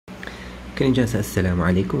Okay ninjas, assalamu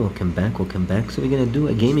alaikum, welcome back. So we're gonna do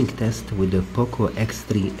a gaming test with the Poco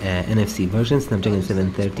X3 NFC version, Snapdragon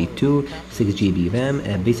 732, 6GB RAM.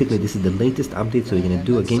 Basically this is the latest update, so we're gonna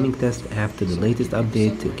do a gaming test after the latest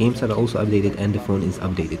update. Games are also updated and the phone is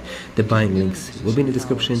updated. The buying links will be in the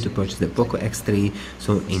description to purchase the Poco X3,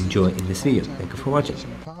 so enjoy in this video. Thank you for watching.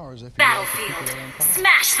 Battlefield,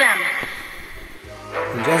 smash them!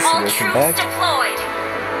 Ninjas, All welcome troops back. deployed!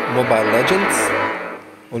 Mobile Legends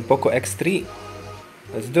on Poco X3.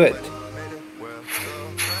 Let's do it.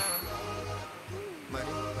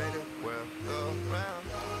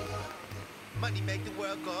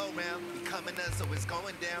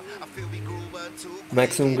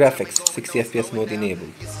 Maximum graphics, 60 FPS mode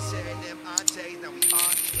enabled.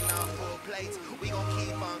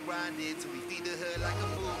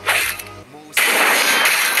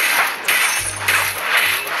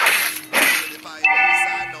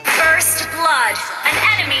 First blood! An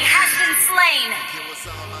enemy has been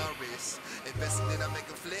slain!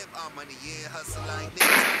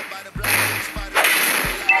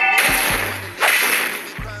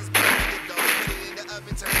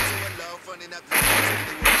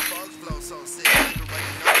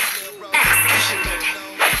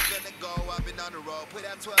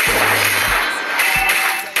 Executed.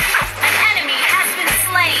 An enemy has been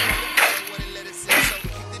slain!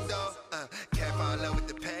 Can't follow with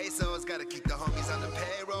the pay, so it's gotta keep the homies on the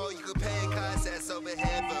payroll. You can pay concepts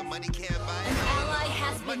overhead, but money can't buy it. Ally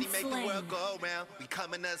has been Money make the slain. world go round. We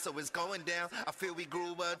coming up, so it's going down. I feel we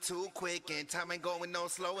grew up too quick, and time ain't going no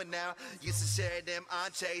slower now. Used to share them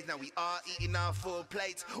entrees, now we all eating off full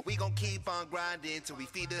plates. We gon' keep on grinding till we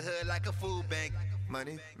feed the hood like a food bank.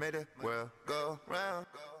 Money made the world go round.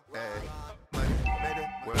 Hey, money made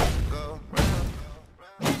the world go round.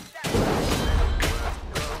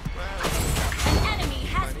 An enemy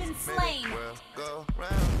has been slain! World go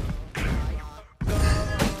round.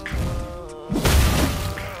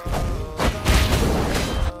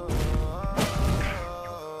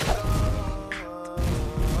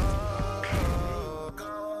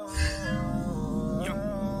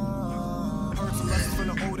 Heard some lessons from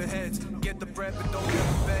the older heads. Get the bread, but don't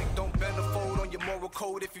ever beg. Don't bend or fold on your moral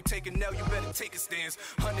code. If you take a nail, you better take a stance.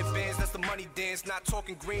 100 bands, that's the money dance. Not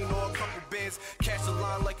talking green or a couple bands. Catch the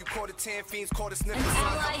line like you caught a 10 fiends, caught a snippet.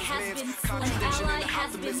 ally has been slain. Contradiction Ally and the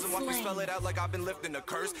has been optimism. Watch me slain. spell it out like I've been lifting a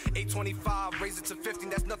curse. 825, raise it to 50.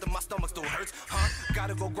 That's nothing. My stomach still hurts. Huh?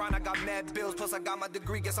 Gotta go grind. I got mad bills. Plus I got my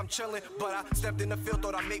degree. Guess I'm chilling. But I stepped in the field,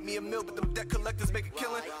 thought I'd make me a meal. But them debt collectors make a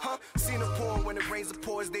killing. Huh? Seen it pour when it rains, it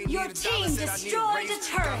pours. They Your need a dollar. team Said I need a destroyed raise. a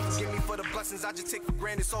turret. God forgive me for the blessings I just take for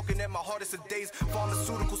granted. Soaking at my hardest of days.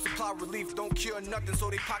 Pharmaceutical supply relief. Don't cure nothing, so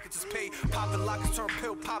they pockets is paid. Popping lockers turn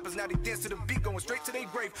pill poppers. Now they dance to the beat, going straight to their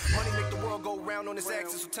grave. Money make the world go round on this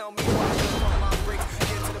axis. So tell me why I pump my brakes.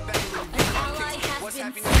 Get to the back of the An ally has What's been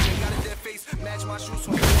happiness? They got a dead face. Match my shoes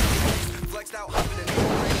from flexed out, hopping in the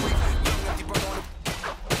young empty brother on the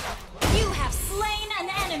You have slain an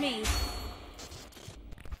enemy!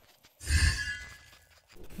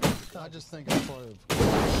 I just think it's part of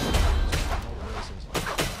racism.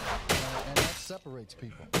 And that separates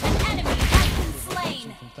people An enemy has been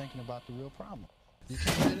slain! from thinking about the real problem. You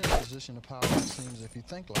can't get in a position of power, it seems, if you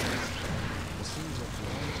think like this. It seems that the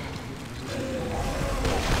only time you get in a position of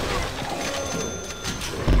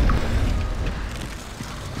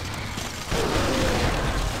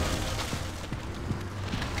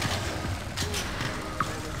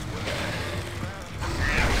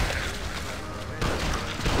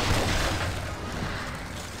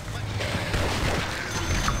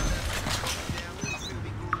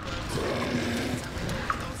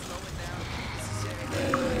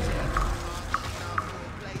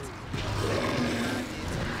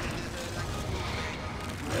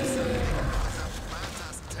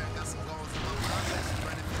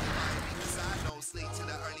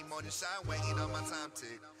shine, waiting on my time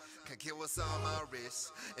tick. Can kill what's on my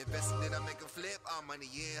wrist. Investing in, I make a flip. All money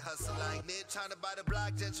in, hustle like Nick. Trying to buy the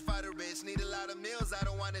block, gentrify the rich. Need a lot of meals, I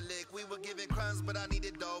don't want to lick. We were giving crumbs, but I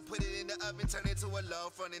needed dough. Put it in the oven, turn it to a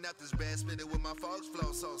loaf. Running up this bread, split it with my folks.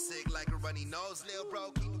 Flow so sick like a runny nose. Lil'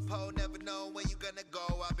 bro, keep the pole, never know when you gonna go.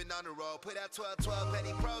 I've been on the road. Put out 12,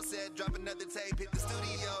 petty pro set. Drop another tape, hit the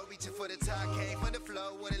studio. Reaching for the top, came from the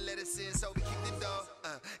flow. Wouldn't let us in, so we keep the dough.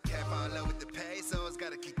 Can't follow with the pesos.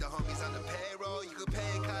 Gotta keep the homies on the payroll. You can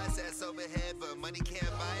pay concepts overhead, but money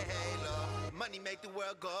can't buy a halo. Money make the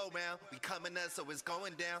world go round. We coming up, so it's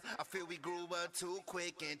going down. I feel we grew up too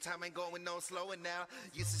quick, and time ain't going no slower now.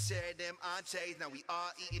 Used to share them entrees, now we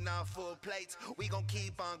all eating off full plates. We gon'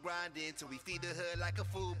 keep on grinding till we feed the hood like a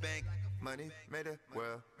food bank. Money made the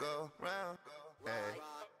world go round. Hey,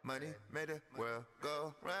 money made the world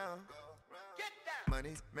go round.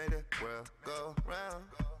 Money made the world go round.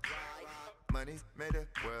 Money made the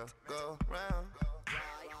world go round.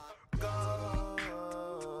 Go,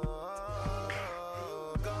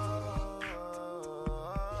 go, go,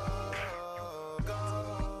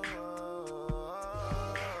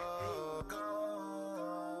 go.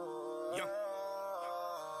 Yo.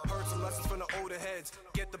 Heard some lessons from the older heads.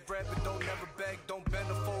 Get the bread, but don't never beg. Don't bend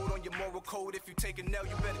or fold on your moral code. If you take a nail,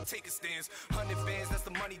 you better take a stance. 100 bands, that's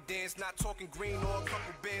the money dance. Not talking green or a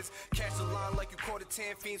couple bands. Catch the line like you caught a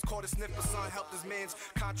 10 fiends. Caught a sniff, but son helped his mans.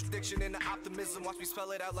 Contradiction in the optimism. Watch me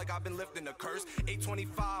spell it out like I've been lifting a curse.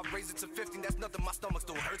 825, raise it to 15. That's nothing, my stomach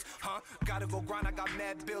still hurts. Huh? Gotta go grind, I got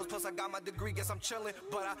mad bills. Plus I got my degree, guess I'm chilling.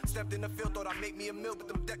 But I stepped in the field, thought I'd make me a meal. But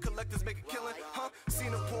them debt collectors make a killing. Huh?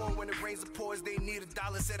 Seen them poor when it rains, the poors. They need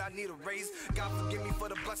 $1, said I need a raise. God forgive me for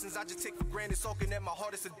the blessings I just take for granted. Soaking at my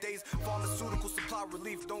hardest of days. Pharmaceutical supply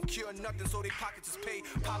relief, don't cure nothing, so they pockets is paid.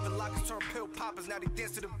 Popping lockers turn pill poppers, now they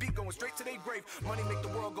dance to the beat, going straight to their grave. Money make the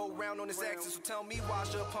world go round on this axis, so tell me why I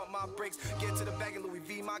should pump my brakes. Get to the bag and Louis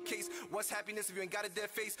V my case. What's happiness if you ain't got a dead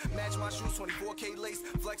face? Match my shoes, 24K lace.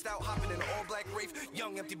 Flexed out, hopping in an all black Wraith.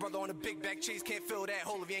 Young empty brother on a big back chase. Can't fill that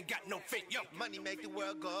hole if you ain't got no faith. Yo. Money make the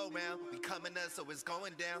world go round. We coming up, so it's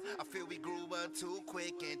going down. I feel we grew up too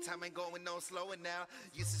quick, and time ain't going no slowing now.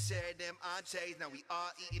 Used to share them entrees, now we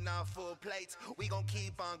all eating off full plates. We gon'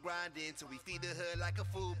 keep on grinding till we feed the hood like a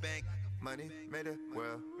food bank. Money made the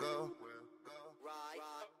world go.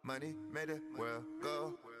 Money made the world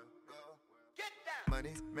go.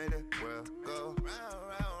 Money made the world go.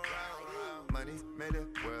 Money made the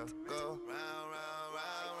world go.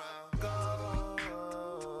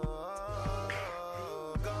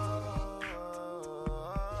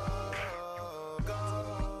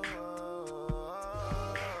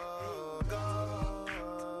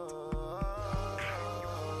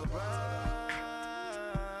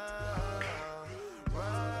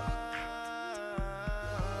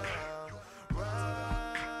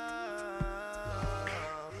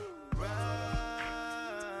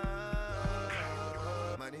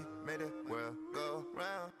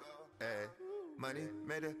 Money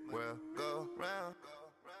made the world go round.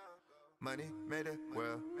 Money made the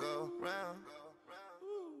world go round.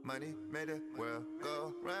 Money made the world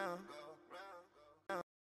go round.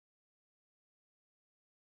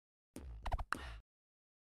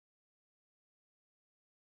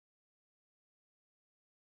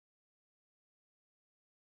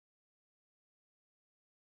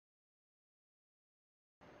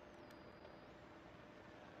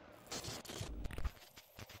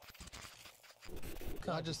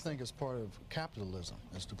 I just think it's part of capitalism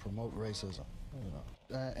is to promote racism, you know,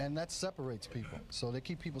 and that separates people. So they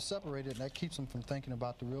keep people separated, and that keeps them from thinking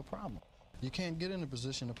about the real problem. You can't get in a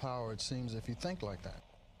position of power, it seems, if you think like that.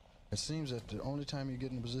 It seems that the only time you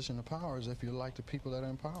get in a position of power is if you like the people that are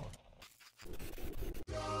in power.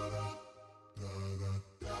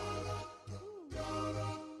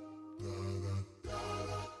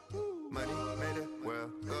 Money made the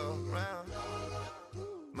world go round.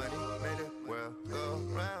 Money made the world go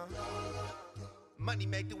round. Money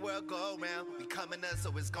make the world go round. We coming up, so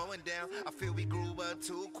it's going down. I feel we grew up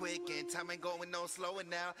too quick, and time ain't going no slower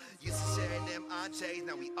now. Used to share them entrees,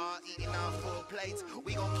 now we all eating off full plates.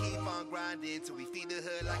 We gon' keep on grinding till we feed the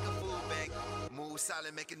hood like a food bank. Move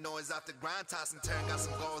solid, making noise off the grind, toss and turn. Got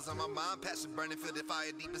some goals on my mind, passion burning, feel the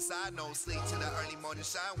fire deep inside. No sleep till the early morning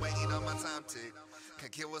shine, waiting on my time tick. Can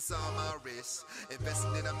kill what's on my wrist.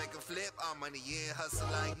 Investing in, I make a flip. All money in, hustle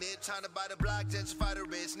like Nick. Trying to buy the block, gentrify the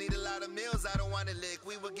rich. Need a lot of meals, I don't want to lick.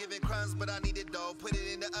 We were giving crumbs, but I needed dough. Put it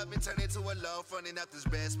in the oven, turn it to a loaf. Running out this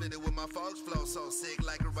bread, split it with my folks. Flow so sick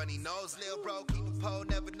like a runny nose. Lil' bro, keep a pole,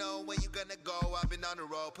 never know where you gonna go. I've been on the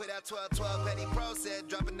road, put out 12, petty pro set.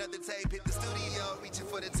 Drop another tape, hit the studio. Reaching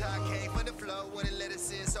for the top, came for the flow. Wouldn't let us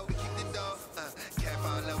in, so we keep the dough. Can't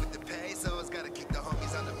fall in love with the pesos. Gotta keep the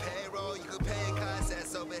homies on the payroll. You could pay in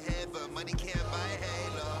concepts overhead, but money can't buy a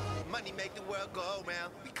halo. Money make the world go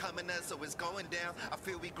round. We coming up, so it's going down. I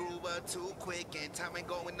feel we grew up too quick, and time ain't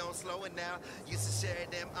going no slower now. Used to share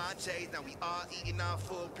them entrees, now we all eating off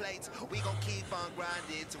full plates. We gon' keep on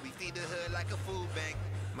grinding till we feed the hood like a food bank.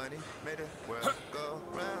 Money made the world go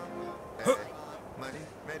round. Hey. Money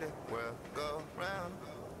made the world go round.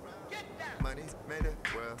 Money made the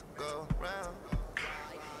world go round.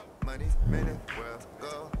 Money made the world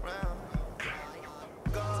go round.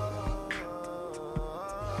 Go,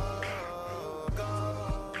 go, go,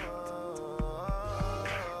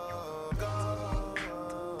 go.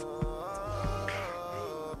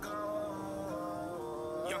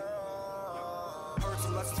 Yo. Heard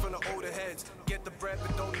some lessons from the older heads. Get the bread,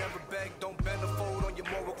 but don't never beg. Don't bend or fold on your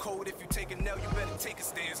moral code. If you take a nail, you better take a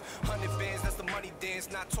stance. 100 bands, that's the money money dance,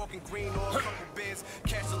 not talking green or a couple bins.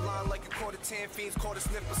 Catch the line like a quarter 10 fiends, caught a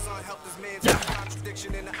sniffer, son, help this man.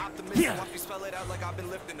 Contradiction and the optimism. Watch me spell it out like I've been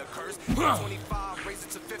lifting a curse. 25, raise it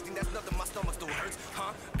to 50, that's nothing, my stomach still hurts,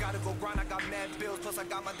 huh? Gotta go grind, I got mad bills, plus I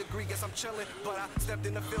got my degree, guess I'm chilling. But I stepped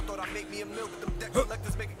in the field, thought I'd make me a meal, but them debt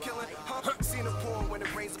collectors make a killing, huh? Seen them pour when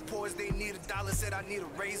it rains, the pours, they need $1, said I need a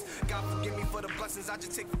raise. God forgive me for the blessings I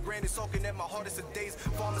just take for granted, soaking at my hardest of days.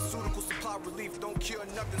 Pharmaceutical supply relief, don't cure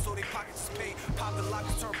nothing, so they pockets is paid. Poppin'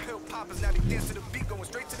 lockers turn pill poppers, now they dance to the beat, going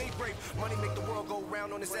straight to their grave. Money make the world go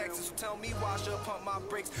round on its axis, so tell me why I should pump my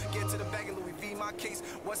brakes. Get to the bag and Louis V my case.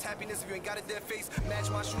 What's happiness if you ain't got a dead face? Match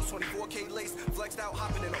my shoes, 24K lace, flexed out,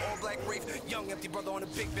 hopping in an all-black Wraith. Young empty brother on a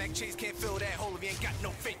big back chase, can't fill that hole if you ain't got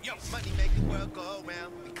no faith. Young Money make the world go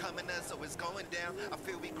round. We coming up, so it's going down. I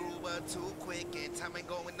feel we grew up too quick, and time ain't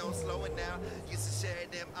going no slowing down. Used to share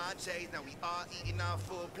them entrees, now we all eating our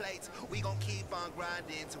full plates. We gon' keep on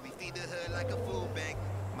grinding till we feed the hood like a food bank.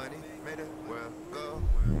 Money made the world go.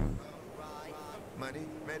 Money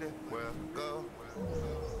made the world go.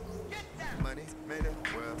 Money made the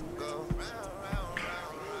world go.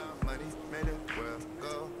 Money made the world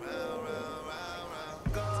go.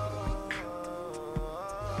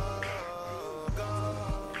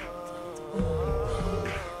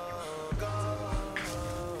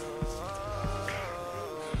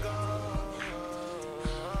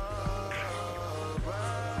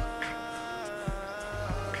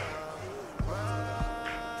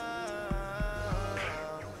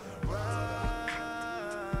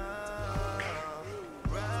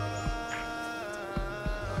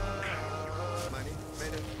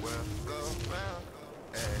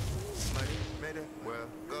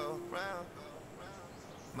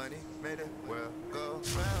 Money made the world go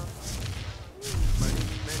round. Money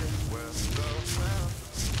made the world go round.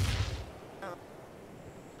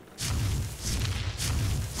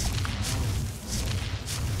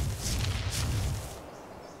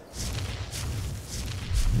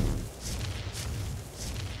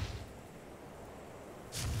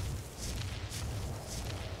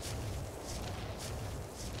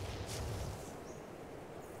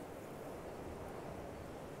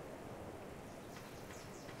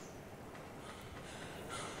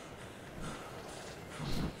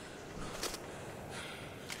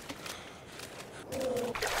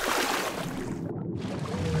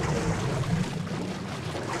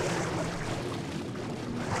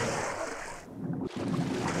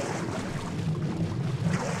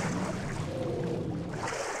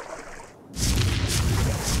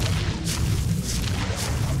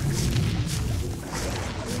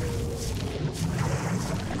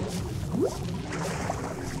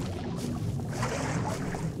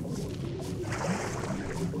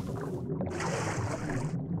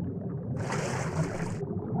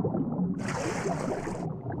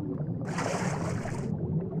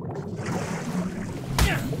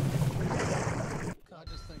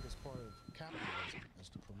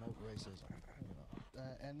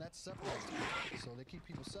 And that separates people. So they keep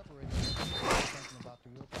people separated and keep people thinking about the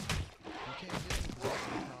real problem. You can't get in a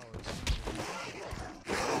position of power.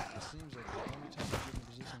 It seems like the only time you get in a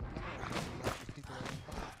position of power is when you let the people that are in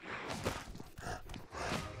power.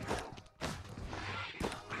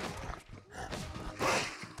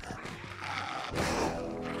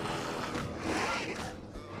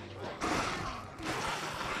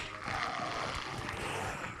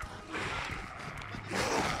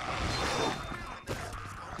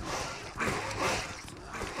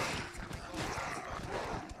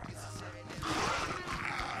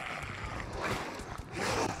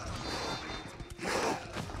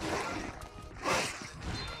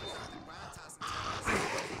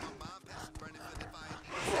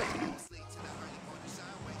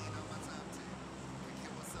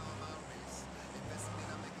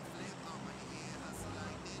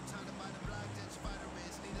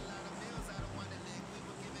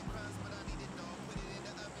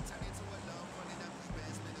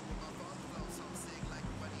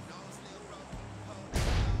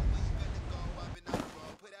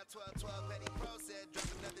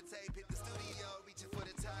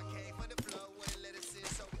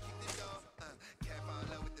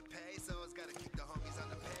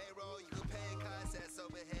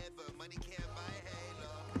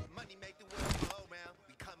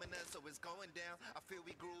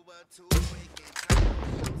 Too quick and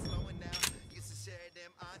I'm slowing down. Used to share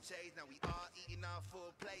them entrees, now we all eating our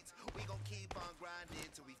full plates. We gon' keep on grinding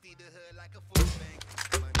till we feed the hood like a food bank.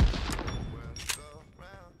 Money made the world go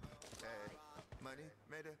round. Hey, money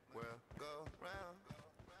made the world go round.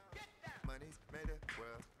 Money made the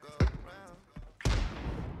world go round.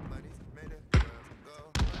 Money made the world go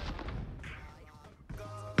round. Go.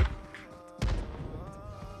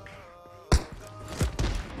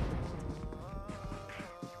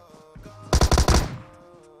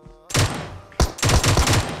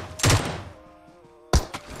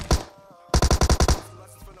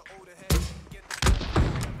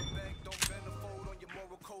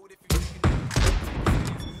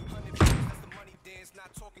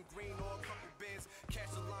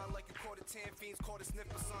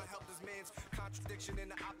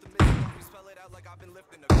 been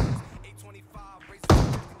lifting the goods. 825, raising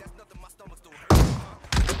 50, that's nothing, my stomach still hurts.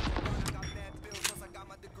 I got mad bills, plus I got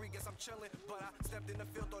my degree, guess I'm chilling. But I stepped in the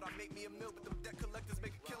field, thought I'd make me a meal, but them debt collectors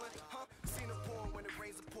make a killing. Seen it pour when it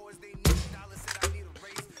rains, it pours, they need dollars, said I need a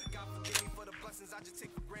raise. God forgive me for the blessings I just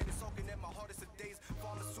take for granted, soaking at my hardest of days.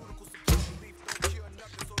 Pharmaceutical supply relief, don't cure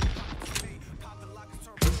nothing, so the pockets pay. Popping lockers,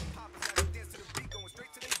 turn pill poppers, now they dance to the beat, going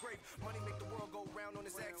straight to their grave. Money make the world go round on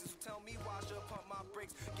its axis, so tell me why I should pump my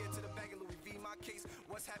brakes. Get to the bag and Louis V my case.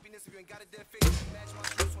 What's happiness if you ain't got a dead face? Match my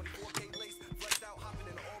shoes, 24K lace, flexed out, hopping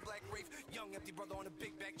in an all black Wraith. Young empty brother on a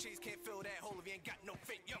big back chase, can't fill that hole if you ain't got no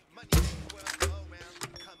faith. Young Money make the world go round,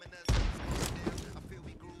 coming us down. I feel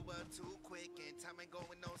we grew up too quick and time ain't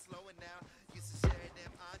going no slower now. Used to share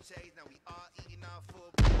them entrees, now we all eating our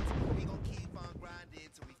full plates. We gon' keep on grinding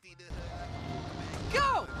till we feed the hood like a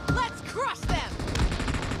Go! Let's crush